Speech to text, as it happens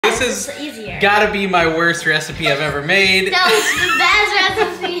This is easier. Gotta be my worst recipe I've ever made. That was the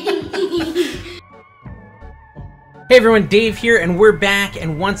best recipe. Hey everyone, Dave here, and we're back,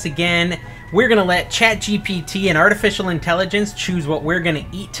 and once again, we're gonna let ChatGPT and artificial intelligence choose what we're gonna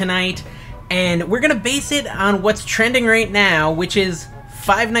eat tonight, and we're gonna base it on what's trending right now, which is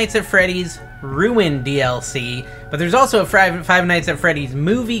Five Nights at Freddy's Ruin DLC, but there's also a Five Nights at Freddy's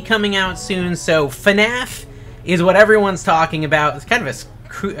movie coming out soon, so FNAF is what everyone's talking about. It's kind of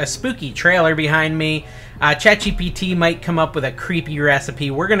a spooky trailer behind me. ChatGPT might come up with a creepy recipe.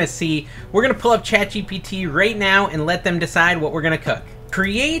 We're gonna see. We're gonna pull up ChatGPT right now and let them decide what we're gonna cook.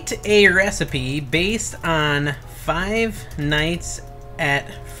 Create a recipe based on Five Nights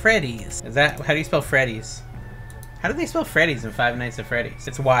at Freddy's. Is that, how do you spell Freddy's? How do they spell Freddy's in Five Nights at Freddy's?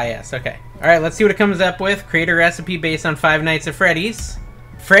 It's YS, okay. All right, let's see what it comes up with. Create a recipe based on Five Nights at Freddy's.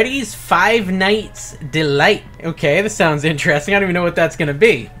 Freddy's Five Nights Delight. Okay, this sounds interesting. I don't even know what that's gonna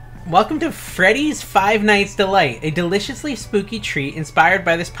be. Welcome to Freddy's Five Nights Delight, a deliciously spooky treat inspired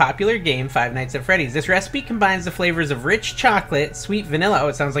by this popular game, Five Nights at Freddy's. This recipe combines the flavors of rich chocolate, sweet vanilla, oh,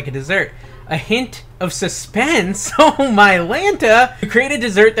 it sounds like a dessert, a hint of suspense, oh my Lanta, to create a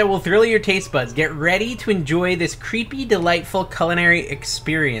dessert that will thrill your taste buds. Get ready to enjoy this creepy, delightful culinary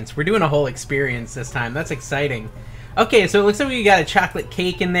experience. We're doing a whole experience this time. That's exciting. Okay, so it looks like we got a chocolate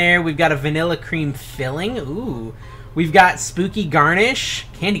cake in there. We've got a vanilla cream filling. Ooh. We've got spooky garnish.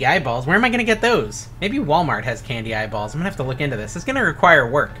 Candy eyeballs. Where am I going to get those? Maybe Walmart has candy eyeballs. I'm going to have to look into this. It's going to require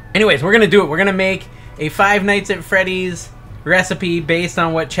work. Anyways, we're going to do it. We're going to make a Five Nights at Freddy's recipe based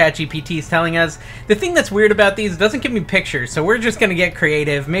on what ChatGPT is telling us. The thing that's weird about these, it doesn't give me pictures, so we're just going to get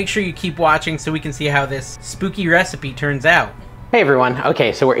creative. Make sure you keep watching so we can see how this spooky recipe turns out. Hey everyone,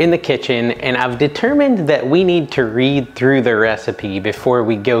 okay, so we're in the kitchen and I've determined that we need to read through the recipe before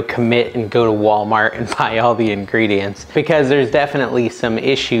we go commit and go to Walmart and buy all the ingredients, because there's definitely some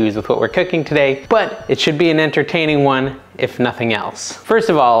issues with what we're cooking today, but it should be an entertaining one if nothing else. First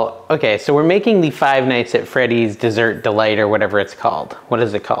of all, okay, so we're making the Five Nights at Freddy's Dessert Delight, or whatever it's called. What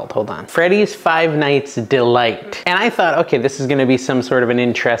is it called? Hold on. Freddy's Five Nights Delight. And I thought, okay, this is gonna be some sort of an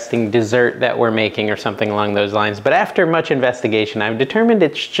interesting dessert that we're making or something along those lines. But after much investigation, I've determined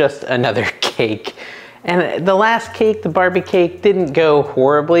it's just another cake. And the last cake, the Barbie cake, didn't go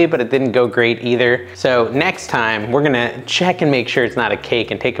horribly, but it didn't go great either. So next time, we're gonna check and make sure it's not a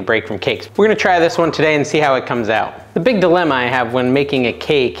cake and take a break from cakes. We're gonna try this one today and see how it comes out. The big dilemma I have when making a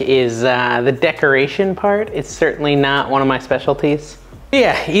cake is the decoration part. It's certainly not one of my specialties.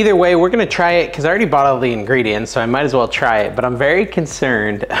 Yeah, either way, we're gonna try it because I already bought all the ingredients, so I might as well try it, but I'm very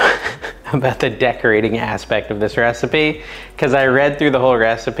concerned about the decorating aspect of this recipe because I read through the whole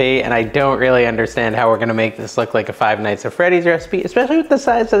recipe and I don't really understand how we're gonna make this look like a Five Nights at Freddy's recipe, especially with the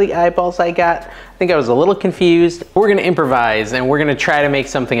size of the eyeballs I got. I think I was a little confused. We're gonna improvise and we're gonna try to make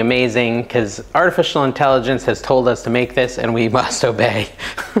something amazing because artificial intelligence has told us to make this and we must obey.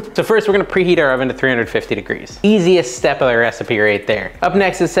 So first we're gonna preheat our oven to 350 degrees. Easiest step of the recipe right there. Up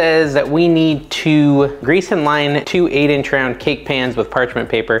next it says that we need to grease and line 2 8-inch round cake pans with parchment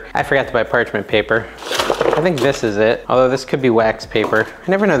paper. I forgot to buy parchment paper. I think this is it, although this could be wax paper. I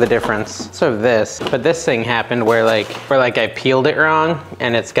never know the difference. So this, but this thing happened where I peeled it wrong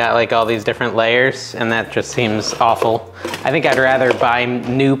and it's got like all these different layers and that just seems awful. I think I'd rather buy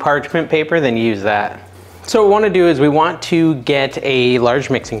new parchment paper than use that. So what we want to do is we want to get a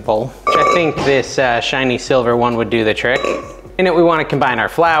large mixing bowl, which I think this shiny silver one would do the trick. In it we want to combine our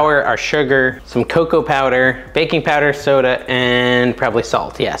flour, our sugar, some cocoa powder, baking powder, soda, and probably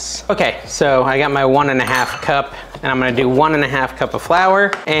salt, yes. Okay, so I got my 1½ cup, and I'm gonna do 1½ cup of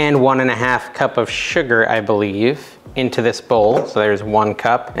flour and 1½ cup of sugar, I believe, into this bowl. So there's 1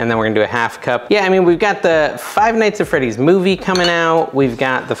 cup, and then we're gonna do a ½ cup. Yeah, I mean, we've got the Five Nights at Freddy's movie coming out. We've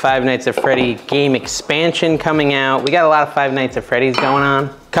got the Five Nights at Freddy game expansion coming out. We got a lot of Five Nights at Freddy's going on.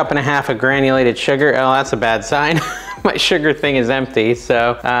 1½ cup of granulated sugar. Oh, that's a bad sign. My sugar thing is empty,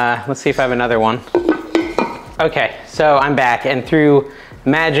 so let's see if I have another one. Okay, so I'm back, and through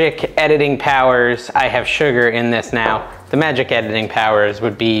magic editing powers, I have sugar in this now. The magic editing powers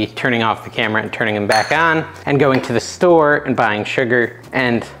would be turning off the camera and turning them back on, and going to the store and buying sugar.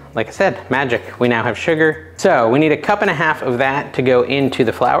 And like I said, magic, we now have sugar. So we need 1½ cup of that to go into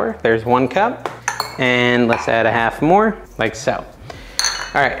the flour. There's 1 cup, and let's add a half more, like so.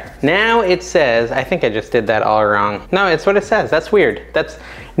 All right, now it says, I think I just did that all wrong. No, it's what it says. That's weird.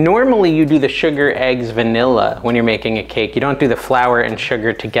 Normally you do the sugar, eggs, vanilla when you're making a cake. You don't do the flour and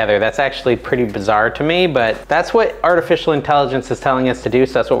sugar together. That's actually pretty bizarre to me, but that's what artificial intelligence is telling us to do,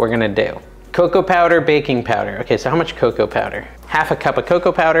 so that's what we're gonna do. Cocoa powder, baking powder. Okay, so how much cocoa powder? Half a cup of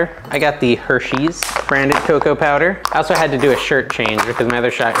cocoa powder. I got the Hershey's branded cocoa powder. I also had to do a shirt change because my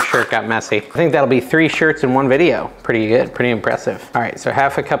other shirt got messy. I think that'll be 3 shirts in one video. Pretty good, pretty impressive. All right, so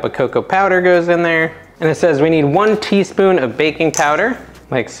half a cup of cocoa powder goes in there. And it says we need 1 teaspoon of baking powder,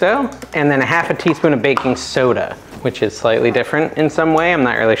 like so. And then a half a teaspoon of baking soda, which is slightly different in some way. I'm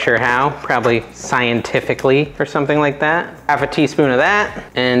not really sure how, probably scientifically or something like that. Half a teaspoon of that,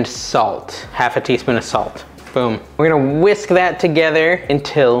 and salt, half a teaspoon of salt. Boom. We're gonna whisk that together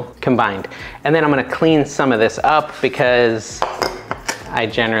until combined. And then I'm gonna clean some of this up because I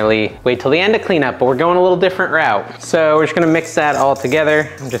generally wait till the end to clean up, but we're going a little different route. So we're just gonna mix that all together.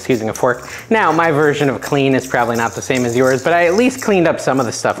 I'm just using a fork. Now, my version of clean is probably not the same as yours, but I at least cleaned up some of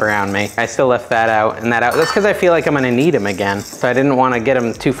the stuff around me. I still left that out and that out. That's because I feel like I'm gonna need them again. So I didn't wanna get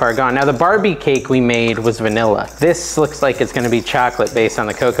them too far gone. Now, the Barbie cake we made was vanilla. This looks like it's gonna be chocolate based on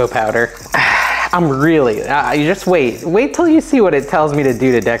the cocoa powder. I'm really, you just wait till you see what it tells me to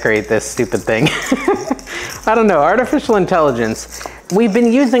do to decorate this stupid thing. I don't know, artificial intelligence. We've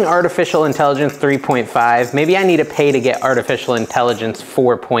been using artificial intelligence 3.5. Maybe I need to pay to get artificial intelligence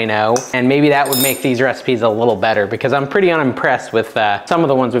 4.0, and maybe that would make these recipes a little better because I'm pretty unimpressed with some of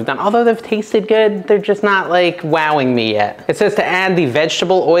the ones we've done. Although they've tasted good, they're just not like wowing me yet. It says to add the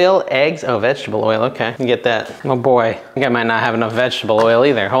vegetable oil, eggs. Oh, vegetable oil, okay, you get that. Oh boy, I think I might not have enough vegetable oil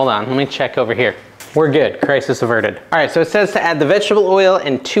either. Hold on, let me check over here. We're good, crisis averted. All right, so it says to add the vegetable oil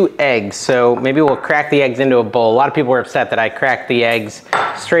and 2 eggs. So maybe we'll crack the eggs into a bowl. A lot of people were upset that I cracked the eggs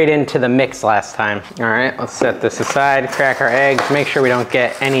straight into the mix last time. All right, let's set this aside, crack our eggs, make sure we don't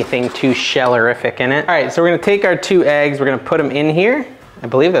get anything too shellerific in it. All right, so we're gonna take our 2 eggs, we're gonna put them in here. I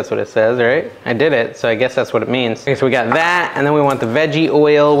believe that's what it says, right? I did it, so I guess that's what it means. Okay, so we got that, and then we want the veggie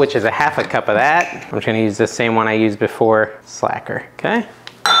oil, which is a half a cup of that. I'm just gonna use the same one I used before, Slacker, okay?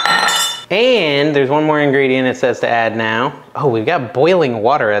 And there's one more ingredient it says to add now. Oh, we've got boiling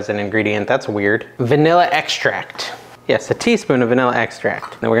water as an ingredient. That's weird. Vanilla extract. Yes, a teaspoon of vanilla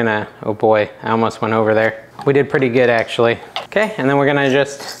extract. Then we're gonna, oh boy, I almost went over there. We did pretty good actually. Okay, and then we're gonna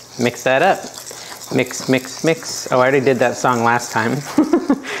just mix that up. Mix, mix, mix. Oh, I already did that song last time.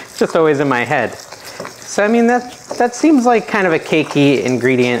 It's just always in my head. So I mean, that seems like kind of a cakey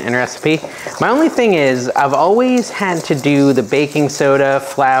ingredient and recipe. My only thing is, I've always had to do the baking soda,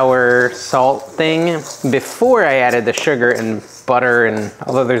 flour, salt thing before I added the sugar and butter, and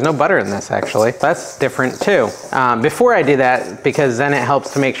although there's no butter in this actually, that's different too. Before I do that, because then it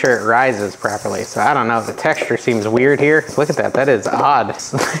helps to make sure it rises properly. So I don't know, the texture seems weird here. Look at that, that is odd.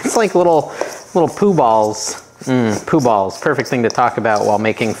 It's like little poo balls. Poo balls, perfect thing to talk about while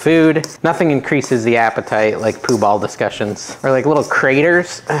making food. Nothing increases the appetite like poo ball discussions. Or like little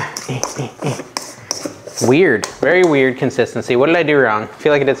craters. Weird, very weird consistency. What did I do wrong? I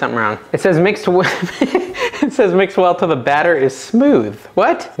feel like I did something wrong. It says mix well till the batter is smooth.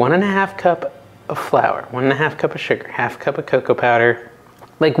 What? 1.5 cup of flour, 1.5 cup of sugar, half cup of cocoa powder.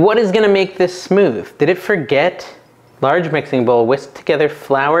 Like, what is gonna make this smooth? Did it forget? Large mixing bowl, whisk together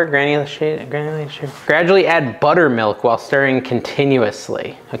flour, granulated sugar. Gradually add buttermilk while stirring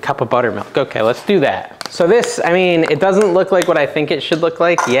continuously. A cup of buttermilk. Okay, let's do that. So this, I mean, it doesn't look like what I think it should look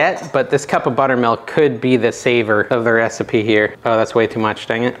like yet, but this cup of buttermilk could be the savor of the recipe here. Oh, that's way too much,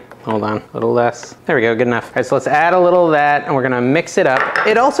 dang it. Hold on, a little less. There we go, good enough. All right, so let's add a little of that and we're gonna mix it up.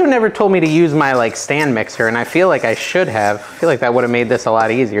 It also never told me to use my like stand mixer, and I feel like I should have. I feel like that would have made this a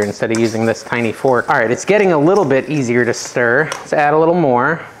lot easier instead of using this tiny fork. All right, it's getting a little bit easier to stir. Let's add a little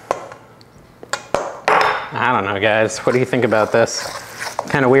more. I don't know, guys. What do you think about this?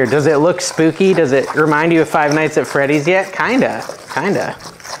 Kind of weird. Does it look spooky? Does it remind you of Five Nights at Freddy's yet? Kinda.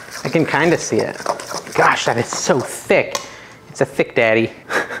 I can kinda see it. Gosh, that is so thick. It's a thick daddy.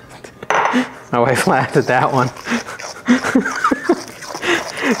 My wife laughed at that one.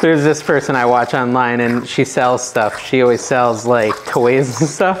 There's this person I watch online and she sells stuff. She always sells like toys and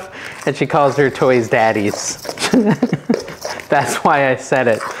stuff, and she calls her toys daddies. That's why I said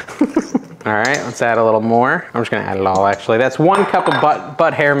it. All right, let's add a little more. I'm just gonna add it all actually. That's 1 cup of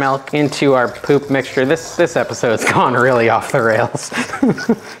butt hair milk into our poop mixture. This episode's gone really off the rails.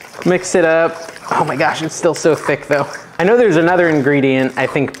 Mix it up. Oh my gosh, it's still so thick though. I know there's another ingredient, I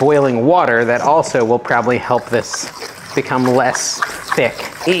think boiling water, that also will probably help this become less thick.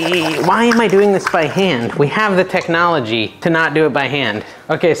 Why am I doing this by hand? We have the technology to not do it by hand.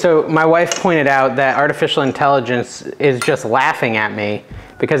 Okay, so my wife pointed out that artificial intelligence is just laughing at me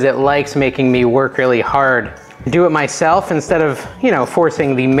because it likes making me work really hard. Do it myself instead of, you know,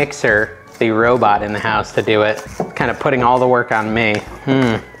 forcing the mixer, the robot in the house to do it. Kind of putting all the work on me.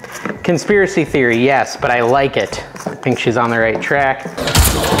 Conspiracy theory, yes, but I like it. I think she's on the right track.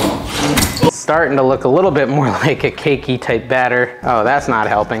 starting to look a little bit more like a cakey type batter. Oh, that's not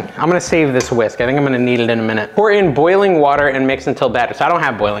helping. I'm gonna save this whisk. I think I'm gonna need it in a minute. Pour in boiling water and mix until batter. So I don't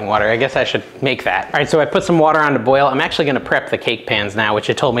have boiling water. I guess I should make that. All right, so I put some water on to boil. I'm actually gonna prep the cake pans now, which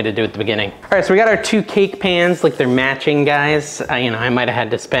it told me to do at the beginning. All right, so we got our 2 cake pans, like they're matching, guys. You know, I might have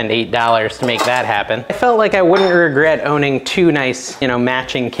had to spend $8 to make that happen. I felt like I wouldn't regret owning 2 nice, you know,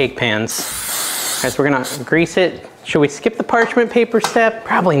 matching cake pans. All right, so we're gonna grease it. Should we skip the parchment paper step?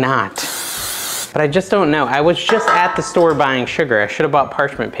 Probably not. But I just don't know. I was just at the store buying sugar. I should have bought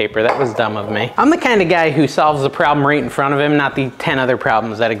parchment paper. That was dumb of me. I'm the kind of guy who solves the problem right in front of him, not the 10 other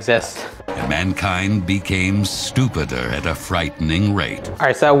problems that exist. Mankind became stupider at a frightening rate. All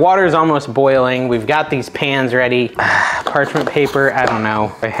right, so that water is almost boiling. We've got these pans ready. Parchment paper, I don't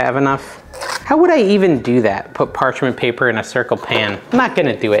know. Do I have enough? How would I even do that? Put parchment paper in a circle pan? I'm not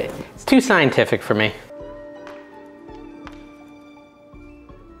gonna do it. It's too scientific for me.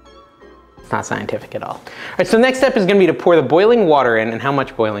 Not scientific at all. All right, so the next step is gonna be to pour the boiling water in. And how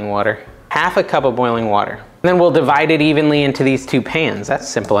much boiling water? Half a cup of boiling water. And then we'll divide it evenly into these 2 pans. That's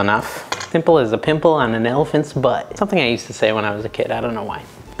simple enough. Simple as a pimple on an elephant's butt. Something I used to say when I was a kid, I don't know why.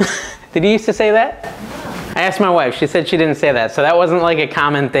 Did you used to say that? I asked my wife, she said she didn't say that. So that wasn't like a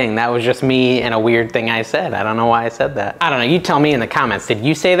common thing. That was just me and a weird thing I said. I don't know why I said that. I don't know, you tell me in the comments. Did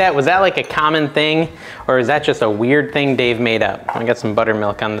you say that? Was that like a common thing? Or is that just a weird thing Dave made up? I got some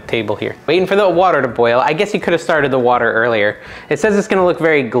buttermilk on the table here. Waiting for the water to boil. I guess you could have started the water earlier. It says it's gonna look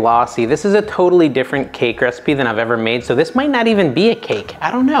very glossy. This is a totally different cake recipe than I've ever made. So this might not even be a cake. I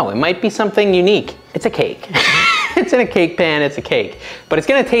don't know, it might be something unique. It's a cake. It's in a cake pan, it's a cake. But it's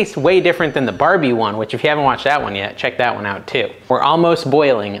gonna taste way different than the Barbie one, which if you haven't watched that one yet, check that one out too. We're almost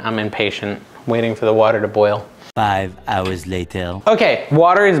boiling. I'm impatient, waiting for the water to boil. 5 hours later. Okay,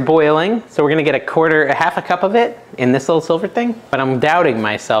 water is boiling, so we're gonna get a half a cup of it in this little silver thing. But I'm doubting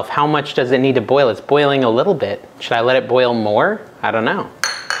myself, how much does it need to boil? It's boiling a little bit. Should I let it boil more? I don't know.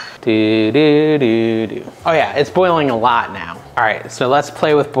 Oh yeah, it's boiling a lot now. All right, so let's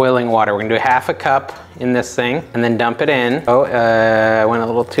play with boiling water. We're gonna do half a cup in this thing and then dump it in. Oh, I went a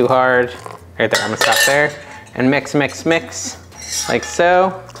little too hard. Right there, I'm gonna stop there. And mix, mix, mix, like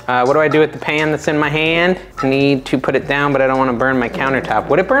so. What do I do with the pan that's in my hand? I need to put it down, but I don't wanna burn my countertop.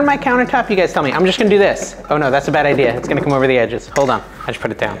 Would it burn my countertop? You guys tell me. I'm just gonna do this. Oh no, that's a bad idea. It's gonna come over the edges. Hold on, I just put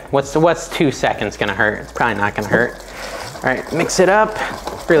it down. What's 2 seconds gonna hurt? It's probably not gonna hurt. All right, mix it up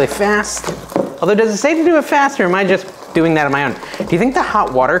really fast. Although, does it say to do it faster, or am I just doing that on my own? Do you think the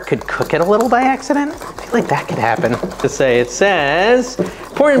hot water could cook it a little by accident? I feel like that could happen. It says,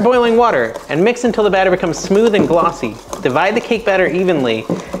 pour in boiling water and mix until the batter becomes smooth and glossy. Divide the cake batter evenly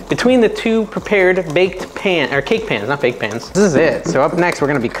between the 2 prepared cake pans, not baked pans. This is it. So up next, we're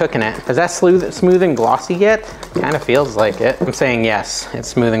gonna be cooking it. Is that smooth and glossy yet? Kind of feels like it. I'm saying yes, it's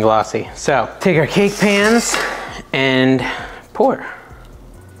smooth and glossy. So take our cake pans and pour.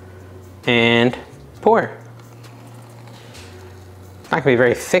 And pour. It's not gonna be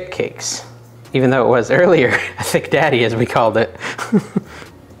very thick cakes, even though it was earlier a thick daddy, as we called it.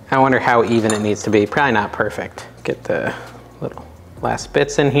 I wonder how even it needs to be. Probably not perfect. Get the little last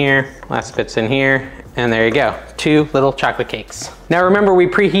bits in here, and there you go. 2 little chocolate cakes. Now remember, we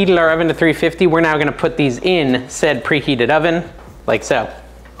preheated our oven to 350. We're now gonna put these in said preheated oven, like so.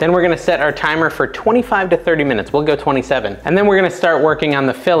 Then we're gonna set our timer for 25 to 30 minutes. We'll go 27. And then we're gonna start working on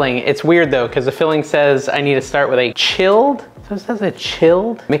the filling. It's weird though, because the filling says I need to start with a chilled, so it says a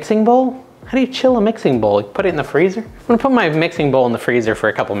chilled mixing bowl? How do you chill a mixing bowl? You put it in the freezer? I'm gonna put my mixing bowl in the freezer for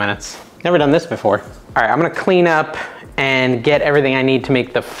a couple minutes. Never done this before. All right, I'm gonna clean up and get everything I need to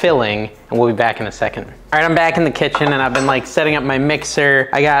make the filling, and we'll be back in a second. All right, I'm back in the kitchen and I've been like setting up my mixer.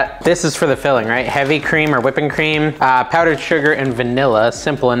 This is for the filling, right? Heavy cream or whipping cream, powdered sugar and vanilla,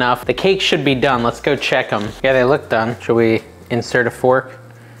 simple enough. The cake should be done. Let's go check them. Yeah, they look done. Should we insert a fork?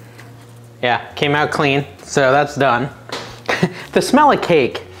 Yeah, came out clean, so that's done. The smell of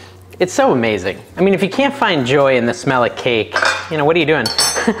cake, it's so amazing. I mean, if you can't find joy in the smell of cake, you know, what are you doing?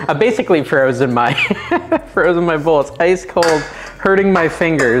 I basically frozen my bowl. It's ice cold, hurting my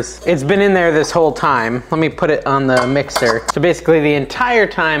fingers. It's been in there this whole time. Let me put it on the mixer. So basically the entire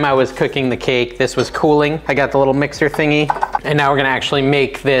time I was cooking the cake, this was cooling. I got the little mixer thingy, and now we're gonna actually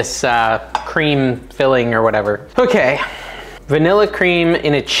make this cream filling or whatever. Okay. Vanilla cream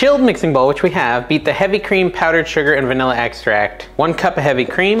in a chilled mixing bowl, which we have. Beat the heavy cream, powdered sugar, and vanilla extract. 1 cup of heavy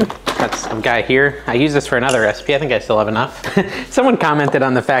cream. I've got here. I use this for another recipe. I think I still have enough. Someone commented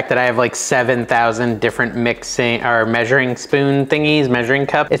on the fact that I have like 7,000 different mixing or measuring spoon thingies, measuring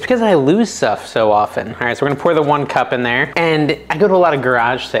cup. It's because I lose stuff so often. All right, so we're gonna pour the 1 cup in there. And I go to a lot of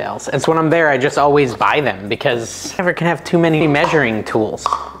garage sales. And so when I'm there, I just always buy them because I never can have too many measuring tools.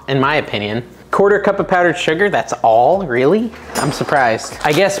 in my opinion. 1/4 cup of powdered sugar, that's all, really? I'm surprised.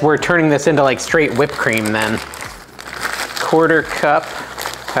 I guess we're turning this into like straight whipped cream then. 1/4 cup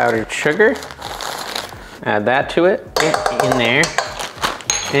powdered sugar. Add that to it, in there.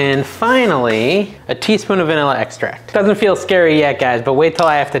 And finally, a teaspoon of vanilla extract. Doesn't feel scary yet, guys, but wait till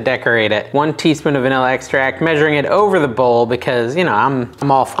I have to decorate it. 1 teaspoon of vanilla extract, measuring it over the bowl because, you know,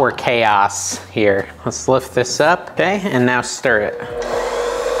 I'm all for chaos here. Let's lift this up, okay? And now stir it.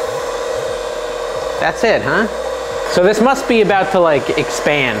 That's it, huh? So this must be about to like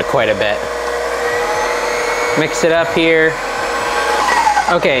expand quite a bit. Mix it up here.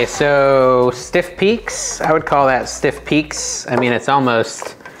 Okay, so stiff peaks. I would call that stiff peaks. I mean, it's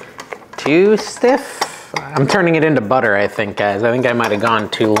almost too stiff. I'm turning it into butter, I think, guys. I think I might have gone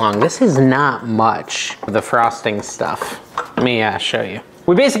too long. This is not much of the frosting stuff. Let me show you.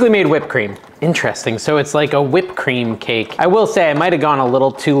 We basically made whipped cream. Interesting, so it's like a whipped cream cake. I will say I might have gone a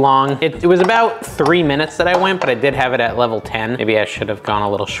little too long. It was about 3 minutes that I went, but I did have it at level 10. Maybe I should have gone a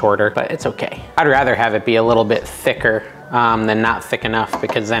little shorter, but it's okay. I'd rather have it be a little bit thicker than not thick enough,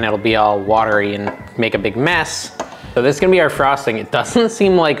 because then it'll be all watery and make a big mess. So this is gonna be our frosting. It doesn't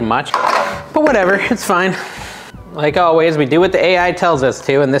seem like much, but whatever, it's fine. Like always, we do what the AI tells us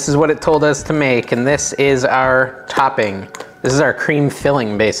to, and this is what it told us to make, and this is our topping. This is our cream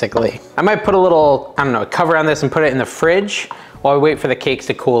filling, basically. I might put a little, I don't know, cover on this and put it in the fridge while we wait for the cakes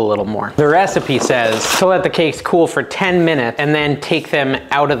to cool a little more. The recipe says to let the cakes cool for 10 minutes and then take them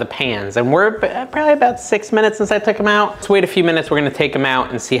out of the pans. And we're probably about 6 minutes since I took them out. Let's wait a few minutes, we're gonna take them out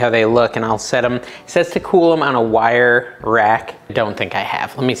and see how they look, and I'll set them. It says to cool them on a wire rack. I don't think I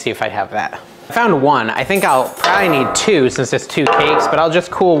have. Let me see if I have that. I found one. I think I'll probably need 2 since it's 2 cakes, but I'll just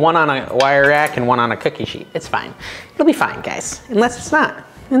cool one on a wire rack and one on a cookie sheet. It's fine. It'll be fine, guys, unless it's not.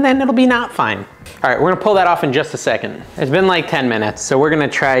 And then it'll be not fine. All right, we're gonna pull that off in just a second. It's been like 10 minutes, so we're gonna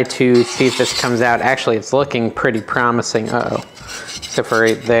try to see if this comes out. Actually, it's looking pretty promising. Uh-oh, except for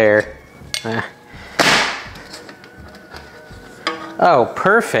right there. Oh,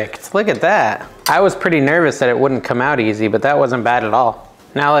 perfect, look at that. I was pretty nervous that it wouldn't come out easy, but that wasn't bad at all.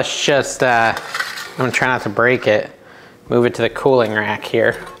 Now let's just, I'm gonna try not to break it. Move it to the cooling rack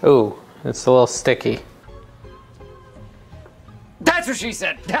here. Ooh, it's a little sticky. That's what she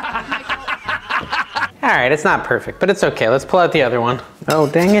said. All right, it's not perfect, but it's okay. Let's pull out the other one. Oh,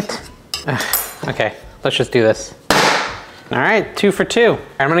 dang it. Okay, let's just do this. All right, 2 for 2.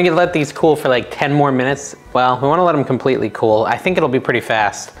 I'm gonna let these cool for like 10 more minutes. Well, we wanna let them completely cool. I think it'll be pretty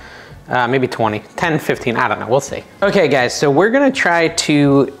fast. Maybe 20, 10, 15, I don't know, we'll see. Okay guys, so we're gonna try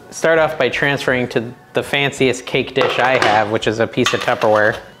to start off by transferring to the fanciest cake dish I have, which is a piece of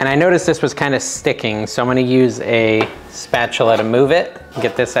Tupperware. And I noticed this was kind of sticking, so I'm gonna use a spatula to move it,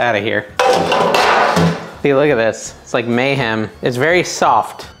 get this out of here. See, look at this, it's like mayhem. It's very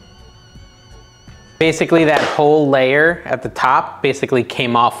soft. Basically that whole layer at the top basically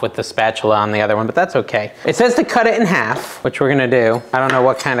came off with the spatula on the other one, but that's okay. It says to cut it in half, which we're gonna do. I don't know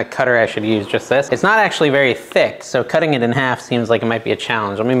what kind of cutter I should use, just this. It's not actually very thick, so cutting it in half seems like it might be a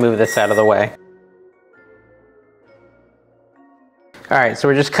challenge. Let me move this out of the way. All right, so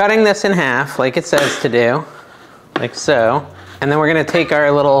we're just cutting this in half like it says to do, like so. And then we're gonna take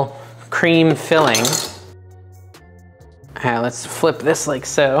our little cream filling. Let's flip this like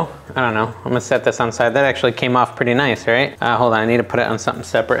so. I don't know, I'm gonna set this on side. That actually came off pretty nice, right? Hold on, I need to put it on something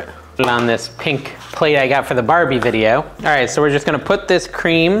separate. Put it on this pink plate I got for the Barbie video. All right, so we're just gonna put this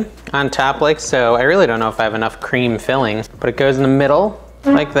cream on top like so. I really don't know if I have enough cream filling, but it goes in the middle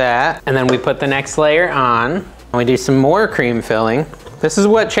like that. And then we put the next layer on, and we do some more cream filling. This is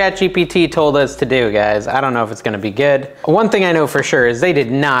what ChatGPT told us to do, guys. I don't know if it's gonna be good. One thing I know for sure is they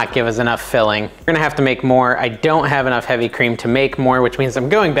did not give us enough filling. We're gonna have to make more. I don't have enough heavy cream to make more, which means I'm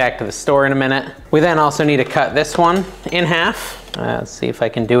going back to the store in a minute. We then also need to cut this one in half. Let's see if I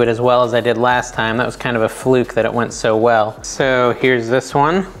can do it as well as I did last time. That was kind of a fluke that it went so well. So here's this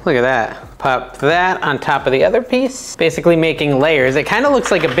one. Look at that. Pop that on top of the other piece. Basically making layers. It kind of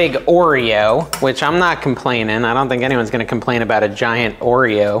looks like a big Oreo, which I'm not complaining. I don't think anyone's gonna complain about a giant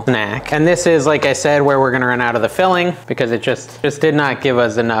Oreo snack. And this is, like I said, where we're gonna run out of the filling because it just did not give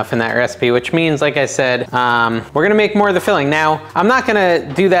us enough in that recipe, which means, like I said, we're gonna make more of the filling. Now, I'm not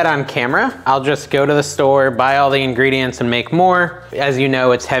gonna do that on camera. I'll just go to the store, buy all the ingredients and make more. As you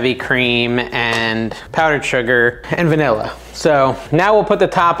know, it's heavy cream and powdered sugar and vanilla. So now we'll put the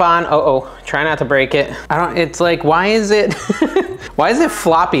top on. Try not to break it. It's like, why is it, why is it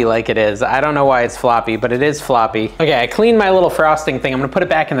floppy like it is? I don't know why it's floppy, but it is floppy. Okay, I cleaned my little frosting thing. I'm gonna put it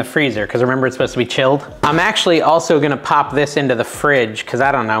back in the freezer because remember it's supposed to be chilled. I'm actually also gonna pop this into the fridge because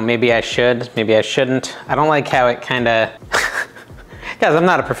I don't know, maybe I should, maybe I shouldn't. I don't like how it kinda Guys, I'm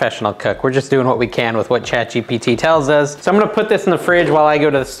not a professional cook. We're just doing what we can with what ChatGPT tells us. So I'm gonna put this in the fridge while I go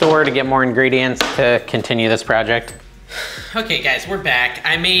to the store to get more ingredients to continue this project. Okay guys, we're back.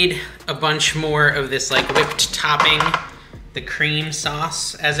 I made a bunch more of this like whipped topping, the cream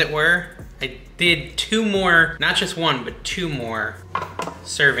sauce as it were. I did 2 more, not just 1, but 2 more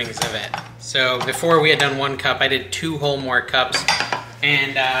servings of it. So before we had done 1 cup, I did 2 whole more cups.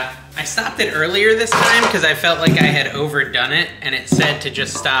 And I stopped it earlier this time because I felt like I had overdone it, and it said to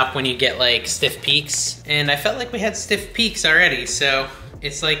just stop when you get like stiff peaks. And I felt like we had stiff peaks already, so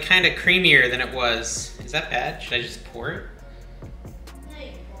it's like kind of creamier than it was. Is that bad? Should I just pour it? No,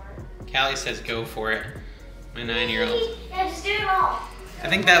 you pour it. Callie says go for it. My 9-year-old. Yeah, just do it all. I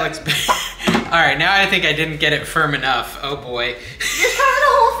think that looks bad. All right, now I think I didn't get it firm enough. Oh boy. Just cover the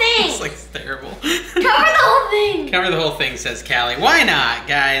whole thing. This looks terrible. Cover the whole thing. Cover the whole thing, says Callie. Why not,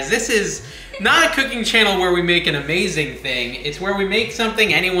 guys? This is not a cooking channel where we make an amazing thing. It's where we make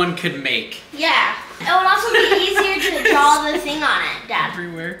something anyone could make. Yeah. It would also be easier to draw the thing on it, Dad.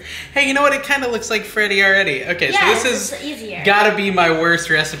 Everywhere. Hey, you know what? It kind of looks like Freddy already. Okay, Yeah, so this it's easier. is gotta be my worst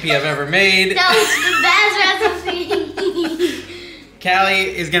recipe I've ever made. That was the best recipe.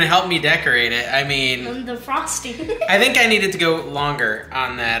 Callie is gonna help me decorate it. I mean, And the frosting. I think I needed to go longer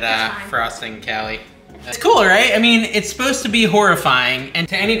on that That's fine. frosting, Callie. It's cool, right? I mean, it's supposed to be horrifying, and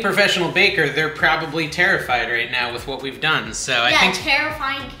to any professional baker, they're probably terrified right now with what we've done. So I Yeah, think,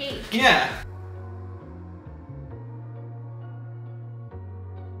 terrifying cake. yeah.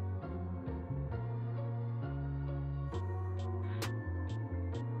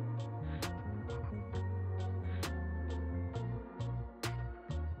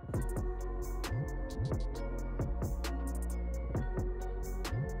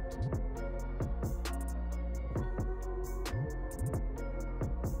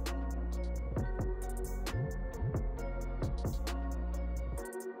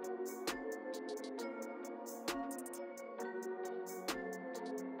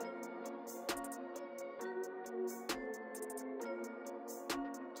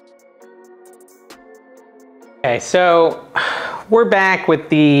 Okay, so we're back with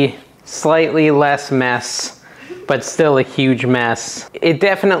the slightly less mess, but still a huge mess. It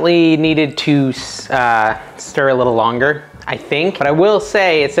definitely needed to stir a little longer, I think. But I will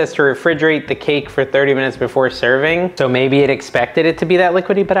say it says to refrigerate the cake for 30 minutes before serving. So maybe it expected it to be that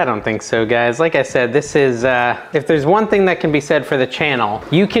liquidy, but I don't think so, guys. Like I said, this is, if there's one thing that can be said for the channel,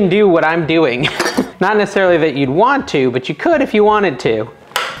 you can do what I'm doing. Not necessarily that you'd want to, but you could if you wanted to.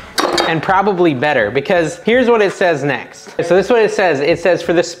 And probably better, because here's what it says next. So this is what it says. It says,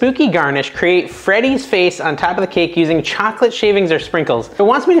 for the spooky garnish, create Freddy's face on top of the cake using chocolate shavings or sprinkles. It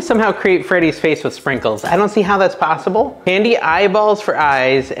wants me to somehow create Freddy's face with sprinkles. I don't see how that's possible. Candy eyeballs for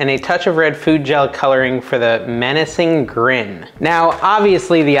eyes and a touch of red food gel coloring for the menacing grin. Now,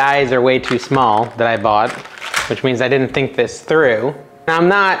 obviously the eyes are way too small that I bought, which means I didn't think this through. Now, I'm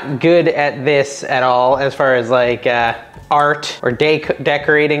not good at this at all as far as like, art or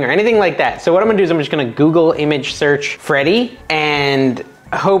decorating or anything like that. So what I'm gonna do is I'm just gonna Google image search Freddy and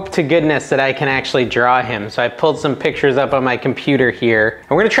hope to goodness that I can actually draw him. So I pulled some pictures up on my computer here.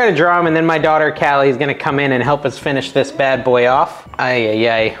 And we're gonna try to draw him, and then my daughter Callie is gonna come in and help us finish this bad boy off.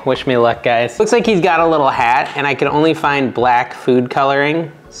 Ay, wish me luck, guys. Looks like he's got a little hat, and I can only find black food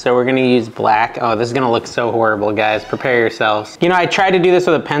coloring. So we're gonna use black. Oh, this is gonna look so horrible, guys. Prepare yourselves. You know, I tried to do this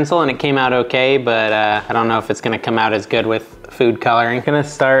with a pencil and it came out okay, but I don't know if it's gonna come out as good with food coloring. I'm gonna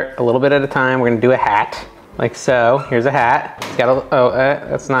start a little bit at a time. We're gonna do a hat, like so. Here's a hat. It's got a,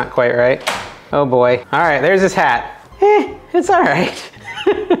 that's not quite right. Oh boy. All right, there's his hat. It's all right.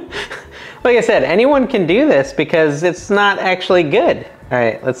 Like I said, anyone can do this because it's not actually good. All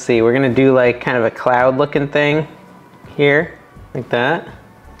right, let's see. We're gonna do like kind of a cloud looking thing here, like that.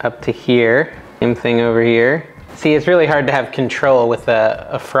 Up to here, same thing over here. See, it's really hard to have control with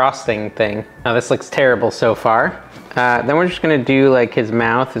a frosting thing. Now this looks terrible so far. Then we're just gonna do like his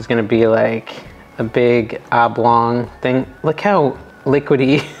mouth is gonna be like a big oblong thing. Look how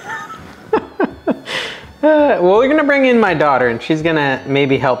liquidy. Well, we're gonna bring in my daughter and she's gonna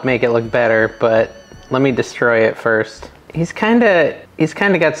maybe help make it look better, but let me destroy it first. He's kind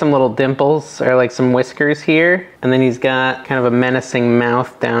of got some little dimples or like some whiskers here. And then he's got kind of a menacing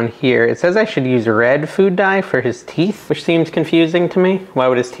mouth down here. It says I should use red food dye for his teeth, which seems confusing to me. Why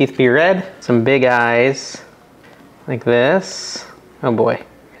would his teeth be red? Some big eyes like this. Oh boy,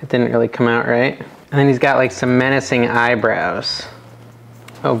 it didn't really come out right. And then he's got like some menacing eyebrows.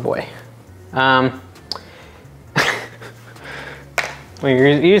 Oh boy. We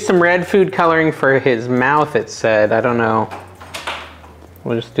use some red food coloring for his mouth, it said. I don't know.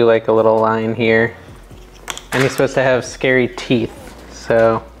 We'll just do like a little line here. And he's supposed to have scary teeth.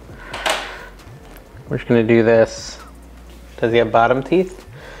 So we're just gonna do this. Does he have bottom teeth?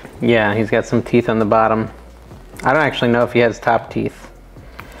 Yeah, he's got some teeth on the bottom. I don't actually know if he has top teeth.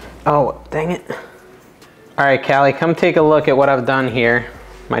 Oh, dang it. All right, Callie, come take a look at what I've done here,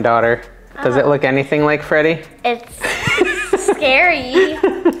 my daughter. Does it look anything like Freddy? It's scary.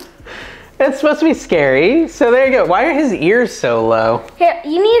 It's supposed to be scary. So there you go. Why are his ears so low? Here,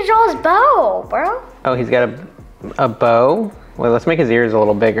 you need to draw his bow, bro. Oh, he's got a bow? Well, let's make his ears a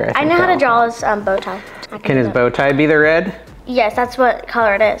little bigger. I know how to draw his bow tie. Can his bow tie be the red? Yes, that's what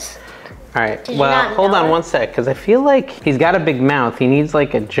color it is. All right, Did you well, not hold know on it? one sec, because I feel like he's got a big mouth. He needs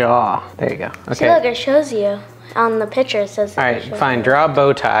like a jaw. There you go. See, Okay. look, it shows you. On the picture, it says All that it right, shows fine. you. Draw a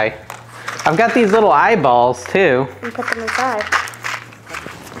bow tie. I've got these little eyeballs too. And put them inside.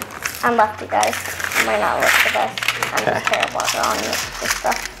 I'm lefty, guys. I might not look the best. I'm just terrible at drawing this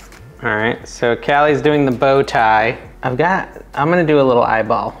stuff. All right, so Callie's doing the bow tie. I'm gonna do a little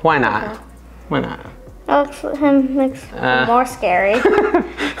eyeball. Why not? Okay. Why not? Him looks more scary.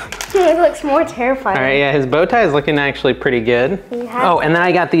 He looks more terrifying. All right, yeah, his bow tie is looking actually pretty good. Oh, and then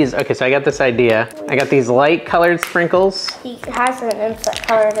I got these, okay, so I got this idea. I got these light colored sprinkles. He has an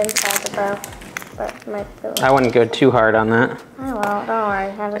colored inside the bow. But might be I wouldn't go too hard on that. Oh well,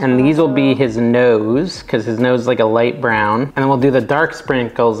 don't worry. And these will be his nose, because his nose is like a light brown. And then we'll do the dark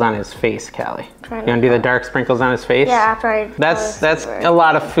sprinkles on his face, Callie. You wanna do the dark sprinkles on his face? Yeah, after I... That's a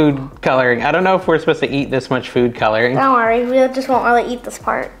lot of food coloring. I don't know if we're supposed to eat this much food coloring. Don't worry, we just won't really eat this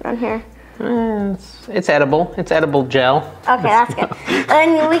part down here. It's edible. It's edible gel. Okay, that's good.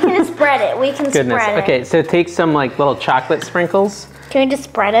 And we can just spread it. We can Goodness. spread it. Okay, so take some like little chocolate sprinkles. Can we just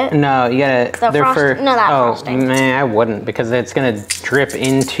spread it? No, you gotta. Frosting. Man, I wouldn't, because it's gonna drip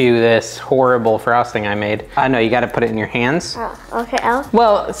into this horrible frosting I made. No, you gotta put it in your hands. Oh, okay, Al.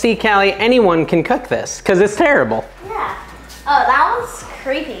 Well, see, Callie, anyone can cook this, because it's terrible. Yeah. Oh, that one's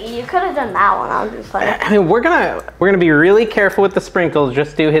creepy. You could have done that one. I was just like... I mean, we're gonna be really careful with the sprinkles.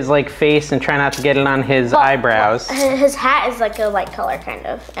 Just do his like face and try not to get it on his eyebrows. His hat is like a light color, kind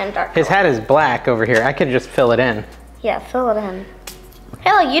of, and dark His hat is black over here. I could just fill it in. Yeah, fill it in.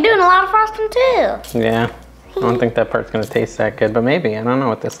 Hey, look, you're doing a lot of frosting too. Yeah. I don't think that part's gonna taste that good, but maybe. I don't know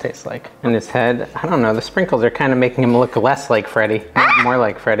what this tastes like. And his head, I don't know. The sprinkles are kind of making him look less like Freddy, not more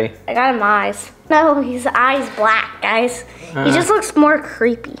like Freddy. I got him eyes. No, his eyes black, guys. He just looks more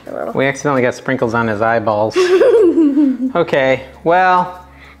creepy a little. We accidentally got sprinkles on his eyeballs. Okay, well.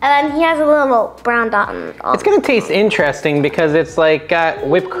 And then he has a little brown dot on all. It's gonna taste interesting because it's like got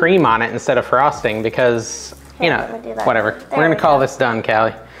whipped cream on it instead of frosting because, you know, let me do that. whatever. There We're gonna we call go. this done,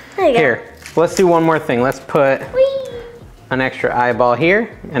 Callie. There you go. Here, let's do one more thing. Let's put Whee! an extra eyeball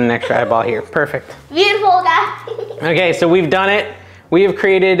here and an extra eyeball here. Perfect. Beautiful, guys. Okay, so we've done it. We have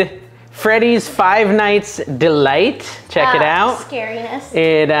created Freddy's 5 Nights Delight. Check it out. Scariness.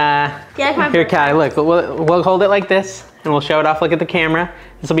 Here, Callie, look, we'll hold it like this and we'll show it off. Look at the camera.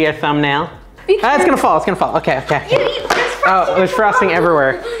 This will be our thumbnail. It's gonna fall, it's gonna fall. Okay, okay. Oh, there's frosting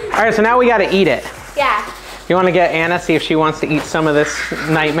everywhere. All right, so now we gotta eat it. Yeah. You wanna get Anna, see if she wants to eat some of this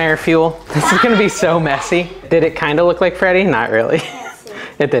nightmare fuel? This is gonna be so messy. Did it kinda look like Freddy? Not really.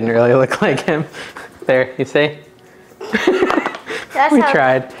 It didn't really look like him. There, you see? We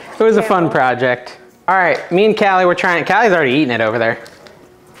tried. It was a fun project. All right, me and Callie were trying. Callie's already eating it over there.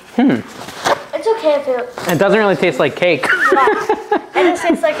 It's okay if it... It doesn't really taste like cake. It just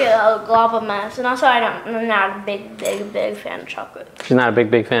tastes like a glob of mess. And also, I'm not a big fan of chocolate. She's not a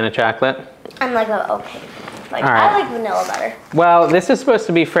big fan of chocolate. I'm like, okay. Like, All right. I like vanilla better. Well, this is supposed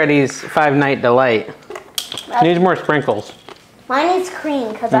to be Freddy's 5 Night Delight. Needs more sprinkles. Mine needs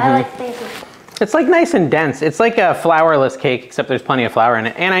cream, because I like things with... It's like nice and dense. It's like a flourless cake, except there's plenty of flour in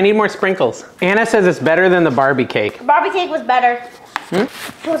it. And I need more sprinkles. Anna says it's better than the Barbie cake. Barbie cake was better. It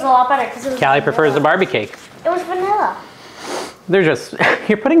was a lot better because it was Callie vanilla. prefers the Barbie cake. It was vanilla. They're just,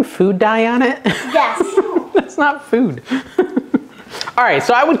 you're putting food dye on it? Yes. That's not food. All right,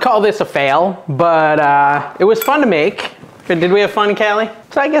 so I would call this a fail, but it was fun to make. Did we have fun, Callie?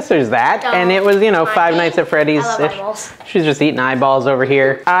 So I guess there's that. And it was, you know, 5 Nights at Freddy's. I love eyeballs. She's just eating eyeballs over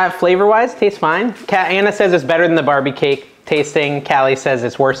here. Flavor-wise, tastes fine. Anna says it's better than the Barbie cake tasting. Callie says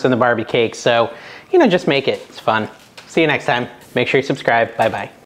it's worse than the Barbie cake. So, you know, just make it. It's fun. See you next time. Make sure you subscribe. Bye-bye.